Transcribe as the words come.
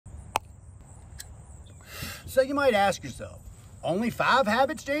So you might ask yourself, only 5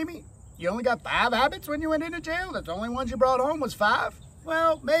 habits, Jamie? You only got 5 habits when you went into jail? That's the only ones you brought home was 5?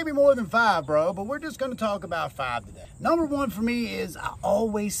 Well, maybe more than 5, bro, but we're just gonna talk about 5 today. Number 1 for me is I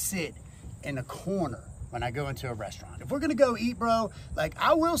always sit in a corner when I go into a restaurant. If we're gonna go eat, bro, like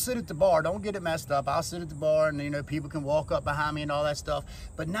I will sit at the bar, don't get it messed up. I'll sit at the bar and, you know, people can walk up behind me and all that stuff.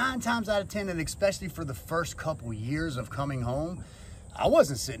 But 9 times out of 10, and especially for the first couple years of coming home, I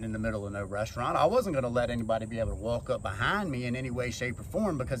wasn't sitting in the middle of no restaurant. I wasn't gonna let anybody be able to walk up behind me in any way, shape, or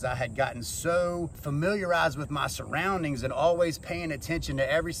form, because I had gotten so familiarized with my surroundings and always paying attention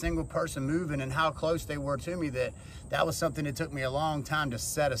to every single person moving and how close they were to me that was something that took me a long time to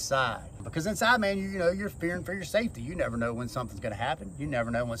set aside. Because inside, man, you know, you're fearing for your safety. You never know when something's gonna happen. You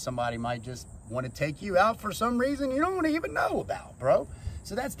never know when somebody might just want to take you out for some reason you don't even know about, bro.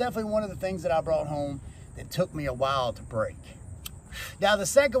 So that's definitely one of the things that I brought home that took me a while to break. Now, the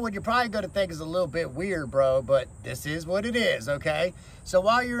second one you're probably going to think is a little bit weird, bro, but this is what it is, okay? So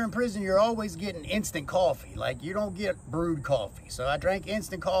while you're in prison, you're always getting instant coffee. Like, you don't get brewed coffee. So I drank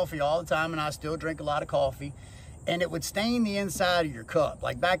instant coffee all the time, and I still drink a lot of coffee. And it would stain the inside of your cup.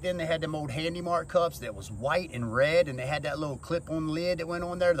 Like, back then, they had them old Handy Mart cups that was white and red, and they had that little clip-on lid that went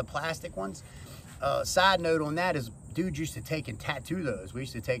on there, the plastic ones. Side note on that is, dudes used to take and tattoo those. We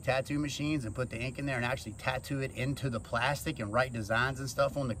used to take tattoo machines and put the ink in there and actually tattoo it into the plastic and write designs and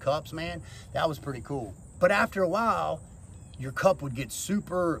stuff on the cups, man. That was pretty cool. But after a while, your cup would get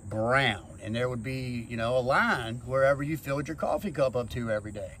super brown and there would be, you know, a line wherever you filled your coffee cup up to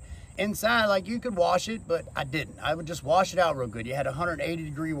every day. Inside, like, you could wash it, but I didn't. I would just wash it out real good. You had a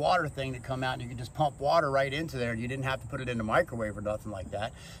 180-degree water thing that come out, and you could just pump water right into there. You didn't have to put it in the microwave or nothing like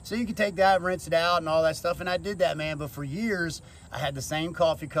that. So you could take that, rinse it out, and all that stuff, and I did that, man. But for years, I had the same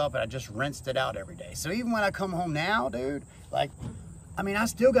coffee cup, and I just rinsed it out every day. So even when I come home now, dude, like, I mean, I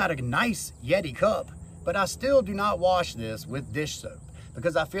still got a nice Yeti cup, but I still do not wash this with dish soap,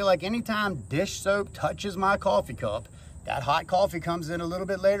 because I feel like anytime dish soap touches my coffee cup, that hot coffee comes in a little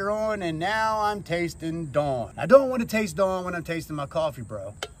bit later on, and now I'm tasting Dawn. I don't want to taste Dawn when I'm tasting my coffee,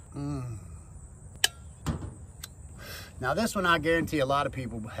 bro. Now, this one I guarantee a lot of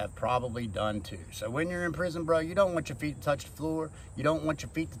people have probably done too. So when you're in prison, bro, you don't want your feet to touch the floor. You don't want your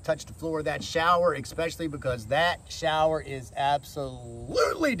feet to touch the floor of that shower, especially because that shower is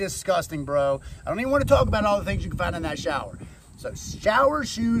absolutely disgusting, bro. I don't even want to talk about all the things you can find in that shower. So shower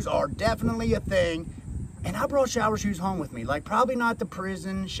shoes are definitely a thing. And I brought shower shoes home with me. Like, probably not the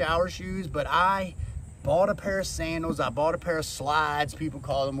prison shower shoes, but I bought a pair of sandals. I bought a pair of slides, people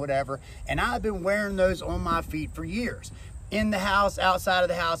call them, whatever. And I've been wearing those on my feet for years. In the house, outside of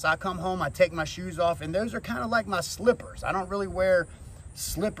the house, I come home, I take my shoes off, and those are kind of like my slippers. I don't really wear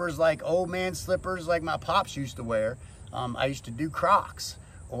slippers like old man slippers like my pops used to wear. I used to do Crocs.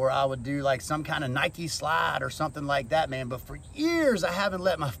 Or I would do like some kind of Nike slide or something like that, man. But for years, I haven't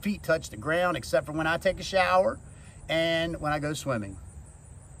let my feet touch the ground except for when I take a shower and when I go swimming.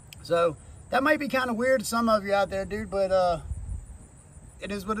 So that might be kind of weird to some of you out there, dude, but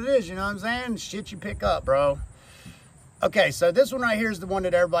it is what it is, you know what I'm saying? Shit you pick up, bro. Okay, so this one right here is the one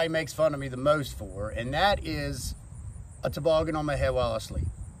that everybody makes fun of me the most for, and that is a toboggan on my head while I sleep.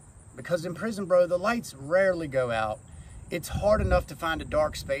 Because in prison, bro, the lights rarely go out. It's hard enough to find a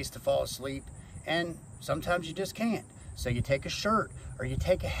dark space to fall asleep, and sometimes you just can't. So you take a shirt, or you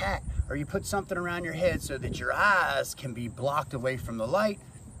take a hat, or you put something around your head so that your eyes can be blocked away from the light,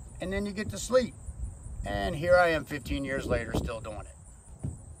 and then you get to sleep. And here I am 15 years later still doing it.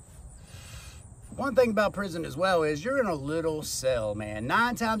 One thing about prison as well is you're in a little cell, man.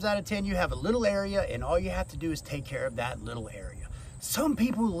 9 times out of 10, you have a little area, and all you have to do is take care of that little area. Some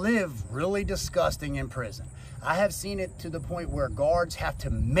people live really disgusting in prison. I have seen it to the point where guards have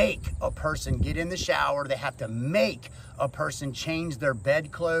to make a person get in the shower. They have to make a person change their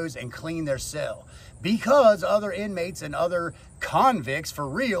bedclothes and clean their cell because other inmates and other convicts, for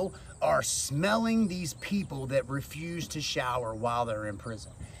real, are smelling these people that refuse to shower while they're in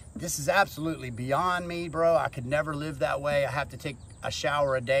prison. This is absolutely beyond me, bro. I could never live that way. I have to take a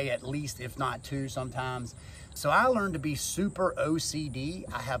shower a day at least, if not 2 sometimes. So I learned to be super OCD.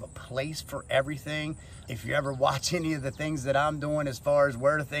 I have a place for everything. If you ever watch any of the things that I'm doing as far as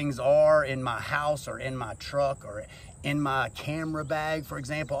where things are in my house or in my truck or in my camera bag, for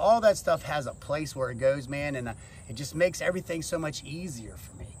example, all that stuff has a place where it goes, man, and it just makes everything so much easier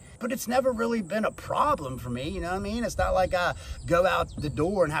for me. But it's never really been a problem for me, you know what I mean? It's not like I go out the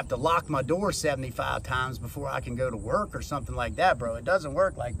door and have to lock my door 75 times before I can go to work or something like that, bro. It doesn't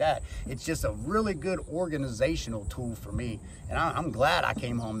work like that. It's just a really good organizational tool for me. And I'm glad I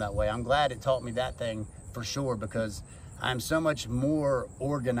came home that way. I'm glad it taught me that thing for sure, because I'm so much more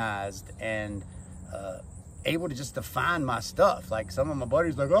organized and able to just define my stuff. Like some of my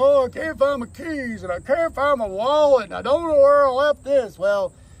buddies like, oh, I can't find my keys and I can't find my wallet and I don't know where I left this.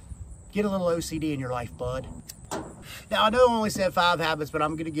 Well, get a little OCD in your life, bud. Now, I know I only said 5 habits, but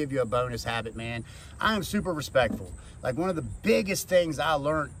I'm going to give you a bonus habit, man. I am super respectful. Like, one of the biggest things I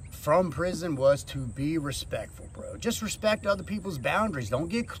learned from prison was to be respectful, bro. Just respect other people's boundaries. Don't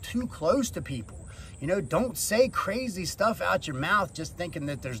get too close to people. You know, don't say crazy stuff out your mouth just thinking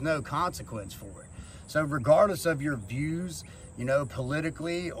that there's no consequence for it. So regardless of your views, you know,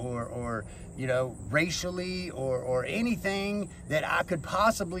 politically or you know, racially or anything that I could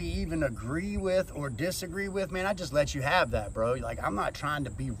possibly even agree with or disagree with, man, I just let you have that, bro. Like, I'm not trying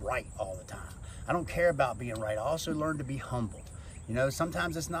to be right all the time. I don't care about being right. I also learned to be humble. You know,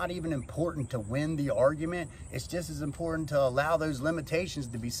 sometimes it's not even important to win the argument. It's just as important to allow those limitations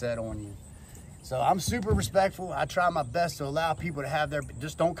to be set on you. So I'm super respectful. I try my best to allow people to have their,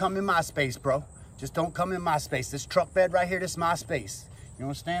 just don't come in my space, bro. Just don't come in my space. This truck bed right here, this is my space. You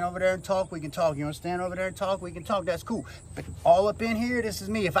want to stand over there and talk, we can talk. You want to stand over there and talk, we can talk. That's cool. But all up in here, this is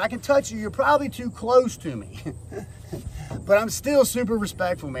me. If I can touch you, you're probably too close to me. But I'm still super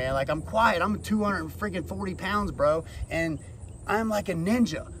respectful, man. Like, I'm quiet. I'm 240 pounds, bro. And I'm like a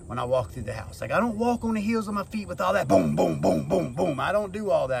ninja when I walk through the house. Like, I don't walk on the heels of my feet with all that boom, boom, boom, boom, boom. I don't do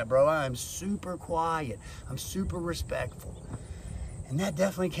all that, bro. I'm super quiet. I'm super respectful. And that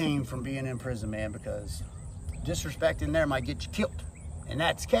definitely came from being in prison, man, because disrespecting there might get you killed. And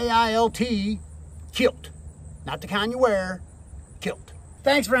that's K-I-L-T, killed. Not the kind you wear, killed.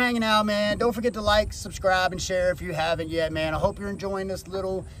 Thanks for hanging out, man. Don't forget to like, subscribe, and share if you haven't yet, man. I hope you're enjoying this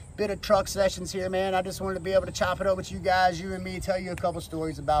little bit of truck sessions here, man. I just wanted to be able to chop it up with you guys, you and me, tell you a couple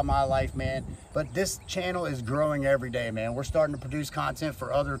stories about my life, man. But this channel is growing every day, man. We're starting to produce content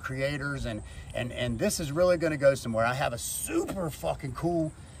for other creators, and this is really going to go somewhere. I have a super fucking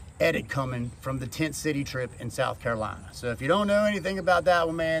cool edit coming from the Tent City trip in South Carolina. So if you don't know anything about that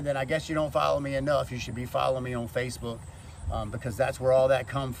one, man, then I guess you don't follow me enough. You should be following me on Facebook, because that's where all that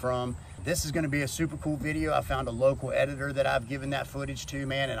come from. This is going to be a super cool video. I found a local editor that I've given that footage to,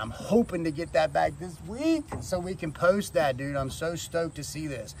 man, and I'm hoping to get that back this week so we can post that, dude. I'm so stoked to see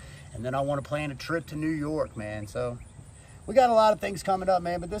this. And then I want to plan a trip to New York, man. So we got a lot of things coming up,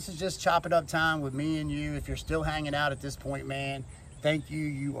 man, but this is just chop it up time with me and you. If you're still hanging out at this point, man, thank you.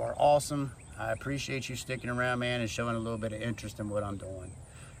 You are awesome. I appreciate you sticking around, man, and showing a little bit of interest in what I'm doing.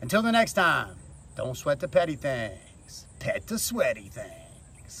 Until the next time, don't sweat the petty things. Pet the sweaty things.